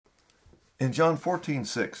In John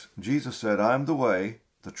 14:6, Jesus said, "I am the way,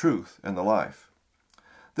 the truth, and the life."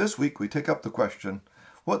 This week we take up the question,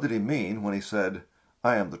 what did he mean when he said,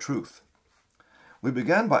 "I am the truth"? We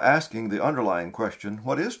began by asking the underlying question,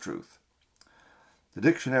 what is truth? The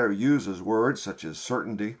dictionary uses words such as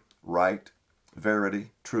certainty, right,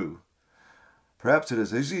 verity, true. Perhaps it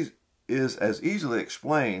is as easily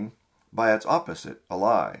explained by its opposite, a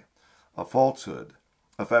lie, a falsehood,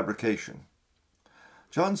 a fabrication.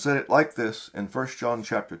 John said it like this in 1 John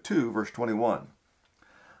chapter 2, verse 21.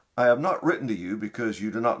 "I have not written to you because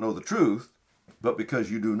you do not know the truth, but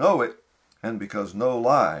because you do know it, and because no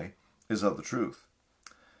lie is of the truth."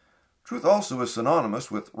 Truth also is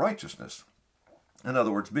synonymous with righteousness. In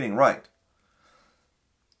other words, being right.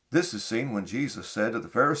 This is seen when Jesus said to the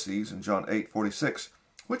Pharisees in John 8:46,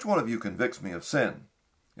 "Which one of you convicts me of sin?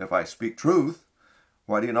 If I speak truth,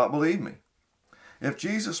 why do you not believe me?" If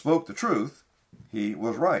Jesus spoke the truth, he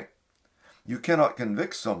was right. You cannot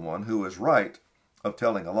convict someone who is right of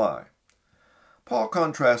telling a lie. Paul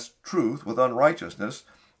contrasts truth with unrighteousness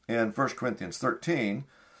in 1 Corinthians 13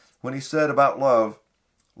 when he said about love,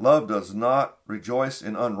 "Love does not rejoice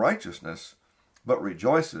in unrighteousness, but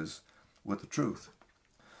rejoices with the truth."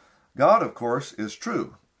 God, of course, is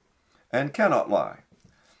true and cannot lie.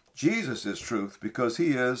 Jesus is truth because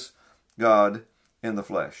he is God in the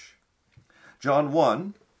flesh. John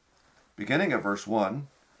 1, beginning at verse 1,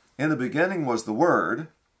 "In the beginning was the Word,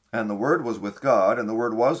 and the Word was with God, and the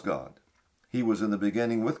Word was God. He was in the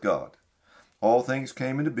beginning with God. All things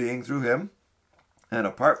came into being through him, and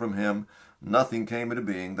apart from him, nothing came into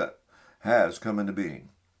being that has come into being."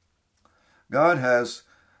 God has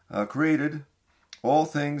created all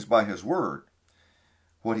things by his word.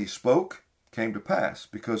 What he spoke came to pass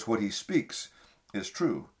because what he speaks is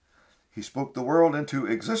true. He spoke the world into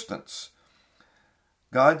existence.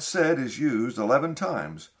 God said is used 11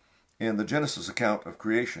 times in the Genesis account of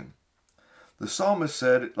creation. The psalmist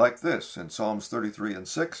said it like this in Psalms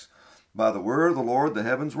 33:6, "By the word of the Lord the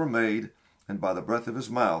heavens were made, and by the breath of his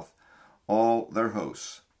mouth all their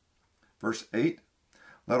hosts." Verse 8,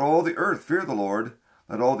 "Let all the earth fear the Lord,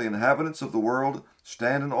 let all the inhabitants of the world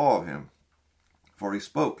stand in awe of him. For he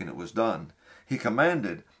spoke, and it was done. He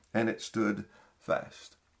commanded, and it stood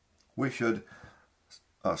fast." We should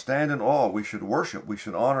stand in awe. We should worship. We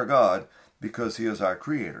should honor God because he is our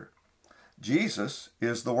creator. Jesus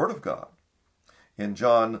is the Word of God. In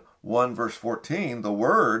John 1, verse 14, "The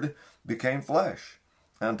Word became flesh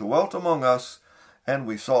and dwelt among us, and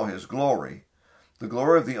we saw his glory, the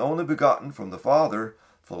glory of the only begotten from the Father,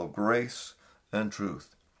 full of grace and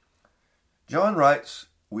truth." John writes,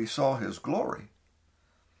 we saw his glory.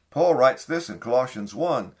 Paul writes this in Colossians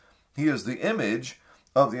 1, "He is the image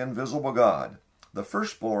of the invisible God, the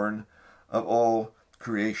firstborn of all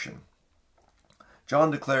creation."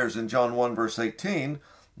 John declares in John 1, verse 18,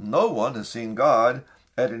 "No one has seen God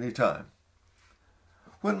at any time."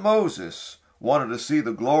 When Moses wanted to see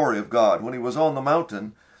the glory of God, when he was on the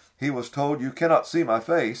mountain, he was told, "You cannot see my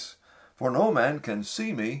face, for no man can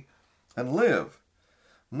see me and live."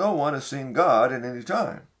 No one has seen God at any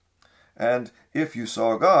time. And if you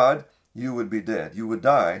saw God, you would be dead. You would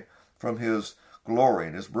die from his glory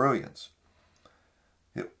and his brilliance.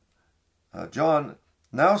 John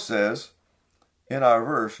now says in our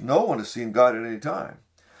verse, no one has seen God at any time.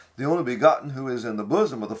 The only begotten who is in the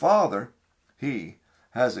bosom of the Father, he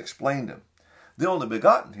has explained him. The only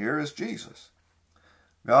begotten here is Jesus.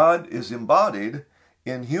 God is embodied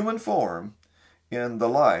in human form in the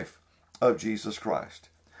life of Jesus Christ.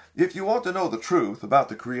 If you want to know the truth about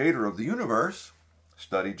the creator of the universe,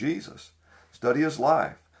 study Jesus. Study his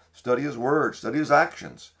life. Study his words. Study his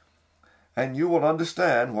actions. And you will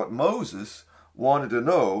understand what Moses wanted to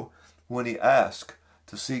know when he asked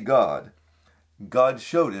to see God. God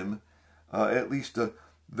showed him at least a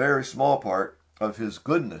very small part of his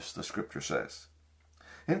goodness, the scripture says.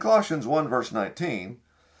 In Colossians 1, verse 19,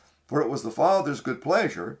 "For it was the Father's good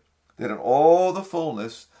pleasure that in all the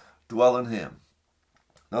fullness dwell in him."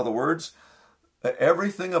 In other words,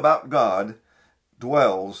 everything about God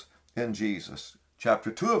dwells in Jesus.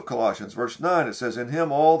 Chapter 2 of Colossians, verse 9, it says, "In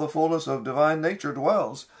him all the fullness of divine nature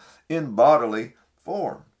dwells in bodily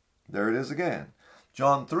form." There it is again.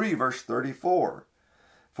 John 3, verse 34,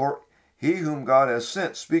 "For he whom God has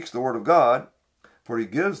sent speaks the word of God, for he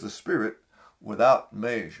gives the Spirit without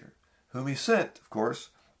measure." Whom he sent, of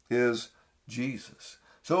course, is Jesus.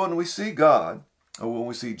 So when we see God, or when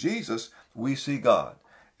we see Jesus, we see God.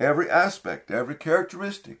 Every aspect, every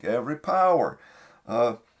characteristic, every power,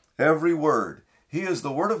 every word. He is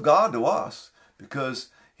the Word of God to us because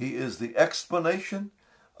he is the explanation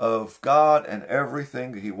of God and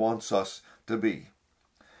everything that he wants us to be.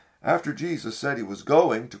 after Jesus said he was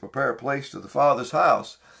going to prepare a place to the Father's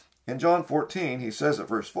house, in John 14, he says at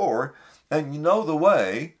verse 4, "And you know the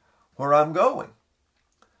way where I'm going."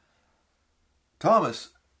 Thomas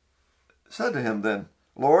said to him then,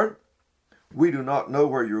 "Lord, we do not know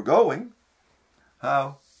where you're going.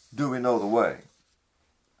 How do we know the way?"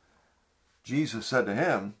 Jesus said to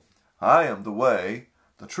him, "I am the way,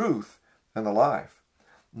 the truth, and the life.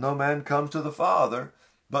 No man comes to the Father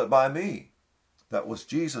but by me." That was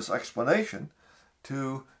Jesus' explanation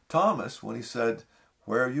to Thomas when he said,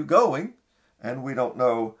 "Where are you going?" And we don't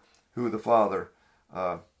know who the Father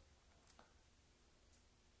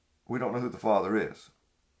is.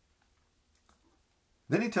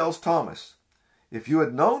 Then he tells Thomas, "If you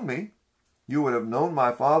had known me, you would have known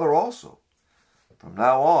my Father also. From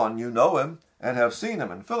now on you know him and have seen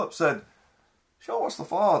him." And Philip said, "Show us the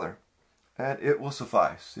Father, and it will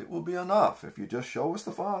suffice. It will be enough if you just show us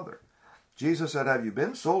the Father." Jesus said, "Have you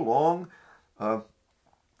been so long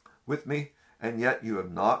with me, and yet you do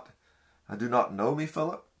not know me,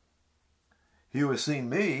 Philip? He who has seen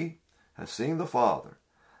me has seen the Father.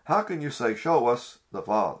 How can you say, 'Show us the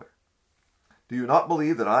Father'? Do you not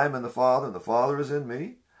believe that I am in the Father, and the Father is in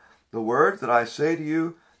me? The words that I say to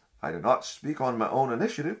you, I do not speak on my own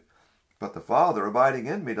initiative, but the Father abiding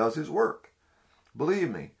in me does his work. Believe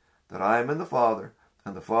me that I am in the Father,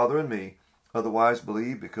 and the Father in me. Otherwise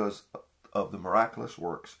believe because of the miraculous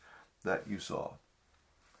works that you saw."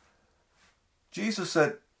 Jesus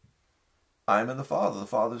said, "I am in the Father, the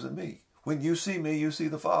Father's in me. When you see me, you see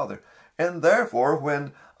the Father. And therefore,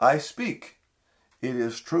 when I speak, it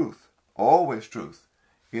is truth, always truth.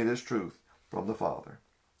 It is truth from the Father."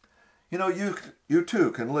 You know, you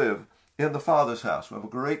too can live in the Father's house. We have a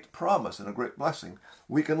great promise and a great blessing.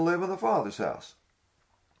 We can live in the Father's house.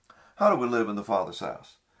 How do we live in the Father's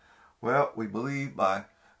house? Well, we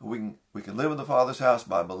can live in the Father's house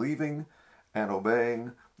by believing and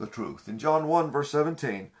obeying the truth. In John 1, verse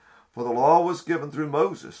 17, "For the law was given through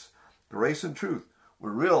Moses. Grace and truth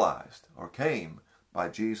were realized or came by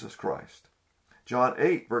Jesus Christ." John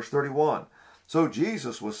 8, verse 31, "So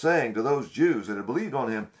Jesus was saying to those Jews that had believed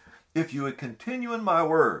on him, 'If you would continue in my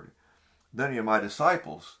word, then you're my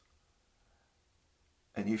disciples,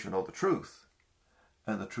 and you shall know the truth,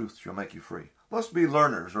 and the truth shall make you free.'" Let's be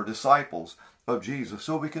learners or disciples of Jesus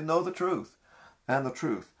so we can know the truth, and the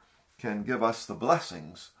truth can give us the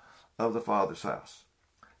blessings of the Father's house.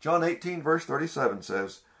 John 18, verse 37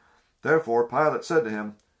 says, "Therefore Pilate said to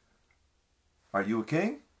him, 'Are you a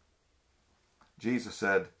king?' Jesus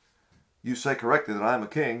said, 'You say correctly that I am a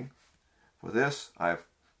king. For this I have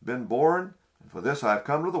been born, and for this I have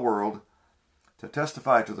come to the world, to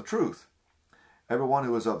testify to the truth. Everyone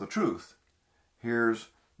who is of the truth hears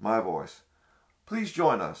my voice.'" Please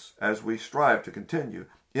join us as we strive to continue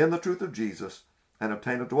in the truth of Jesus and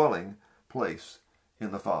obtain a dwelling place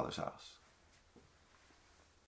in the Father's house.